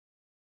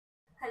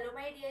Hello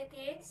my dear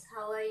kids,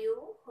 how are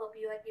you? Hope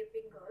you are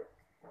keeping good.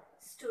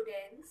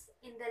 Students,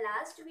 in the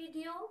last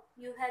video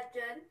you have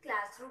done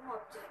classroom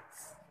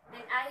objects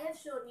and I have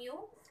shown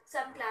you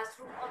some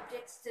classroom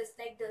objects just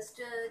like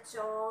duster,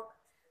 chalk,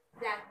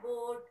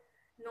 blackboard,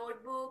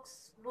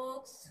 notebooks,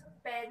 books,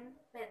 pen,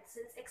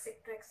 pencils,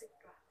 etc. etc.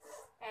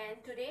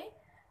 And today,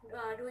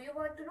 do you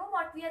want to know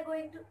what we are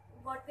going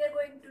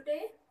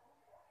today?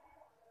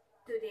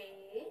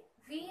 Today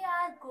we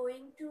are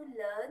going to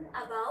learn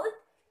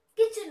about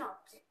kitchen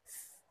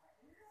objects.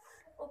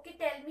 Okay,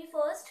 tell me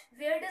first,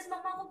 where does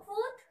Mama cook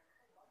food?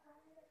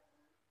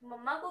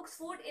 Mama cooks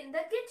food in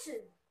the kitchen.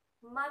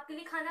 Mama आपके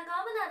लिए खाना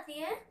कहाँ बनाती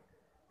है?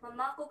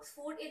 Mama cooks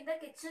food in the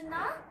kitchen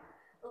ना?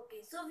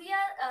 Okay, so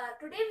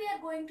today we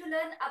are going to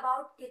learn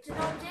about kitchen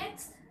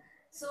objects.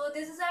 So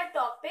this is our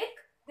topic.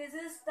 This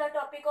is the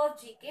topic of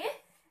GK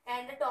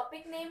and the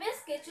topic name is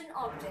kitchen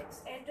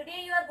objects. And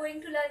today you are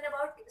going to learn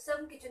about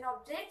some kitchen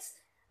objects.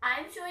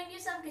 I am showing you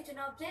some kitchen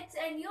objects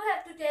and you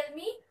have to tell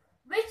me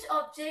which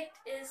object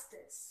is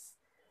this.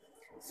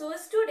 So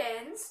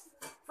students,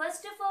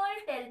 first of all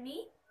tell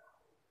me,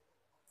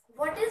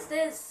 what is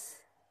this?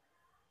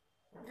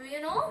 Do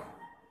you know?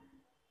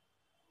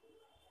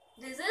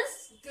 This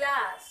is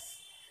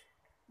glass.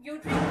 You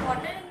drink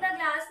water in the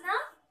glass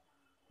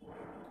now?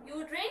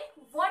 You drink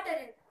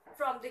water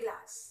from the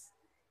glass.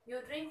 You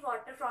drink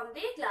water from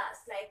the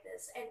glass like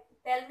this. And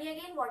tell me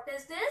again, what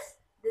is this?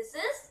 This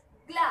is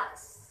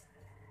glass.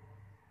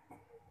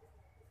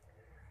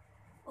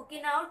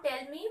 Okay, now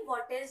tell me,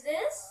 what is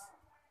this?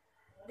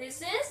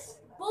 This is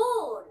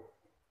bowl.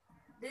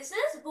 This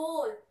is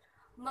bowl.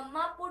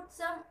 Mama put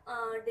some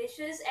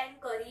dishes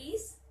and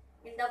curries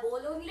in the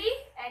bowl only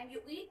and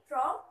you eat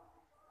from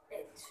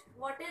it.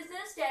 What is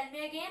this? Tell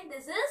me again.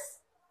 This is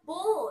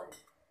bowl.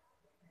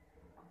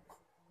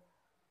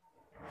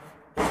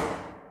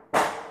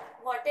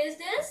 What is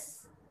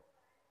this?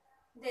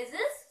 This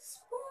is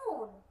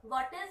spoon.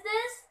 What is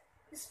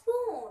this?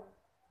 Spoon.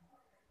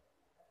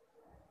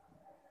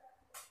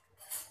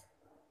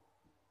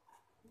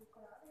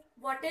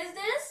 What is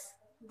this?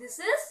 This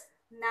is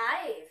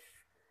knife.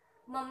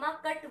 Mama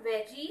cut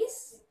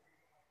veggies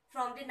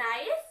from the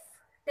knife.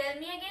 Tell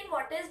me again,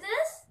 what is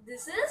this?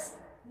 This is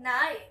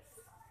knife.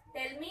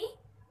 Tell me,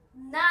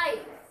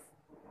 knife.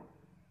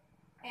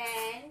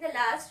 And the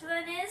last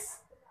one is,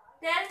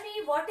 tell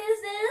me, what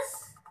is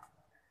this?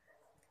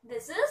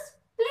 This is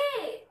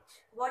plate.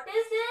 What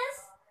is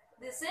this?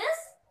 This is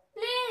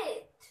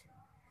plate.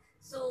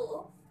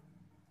 So,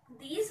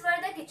 these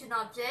were the kitchen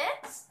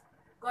objects.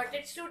 Got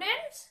it,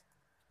 students?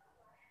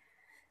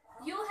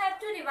 You have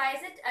to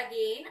revise it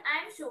again.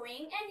 I am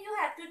showing and you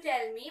have to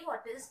tell me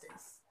what is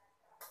this.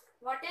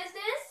 What is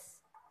this?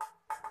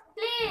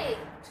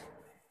 Plate.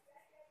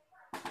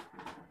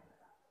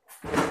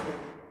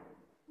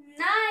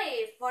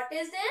 Knife. What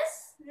is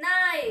this?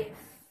 Knife.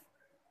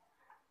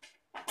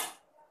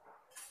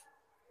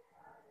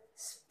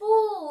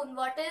 Spoon.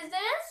 What is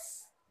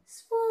this?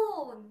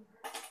 Spoon.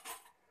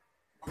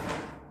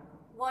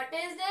 What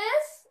is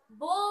this?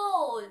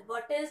 Bowl.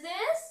 What is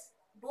this?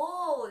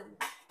 Bowl.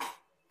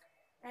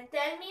 And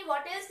tell me,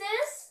 what is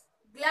this?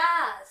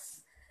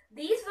 Glass.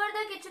 These were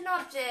the kitchen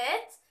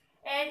objects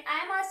and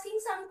I am asking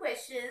some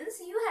questions.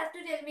 You have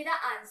to tell me the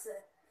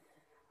answer.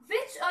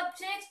 Which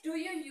objects do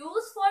you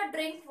use for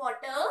drink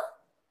water?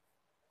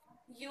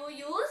 You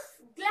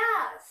use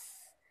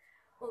glass.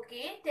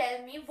 Okay,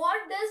 tell me,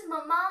 what does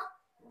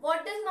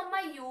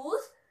Mama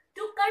use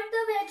to cut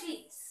the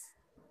veggies?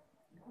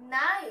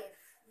 Knife.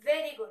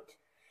 Very good.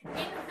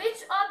 In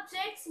which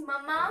objects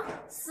Mama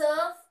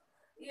serve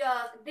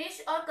your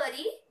dish or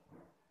curry?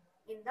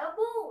 In the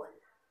bowl.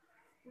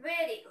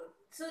 Very good.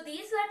 So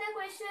these were the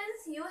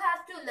questions. You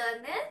have to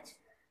learn it.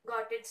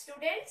 Got it,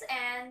 students?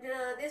 And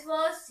this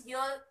was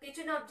your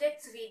kitchen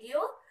objects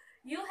video.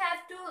 You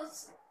have to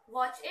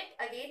watch it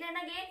again and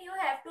again. You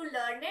have to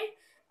learn it.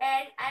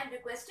 And I am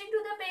requesting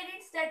to the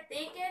parents that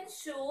they can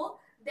show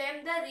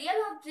them the real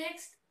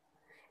objects.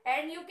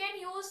 And you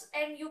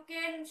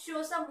can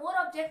show some more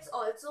objects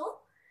also.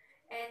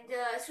 And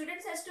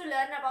students has to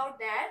learn about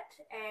that.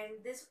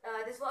 And this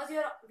was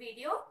your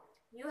video.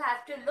 You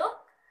have to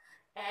look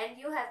and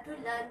you have to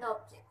learn the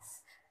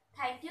objects.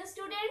 Thank you,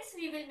 students.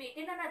 We will meet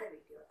in another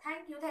video.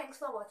 Thank you. Thanks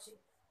for watching.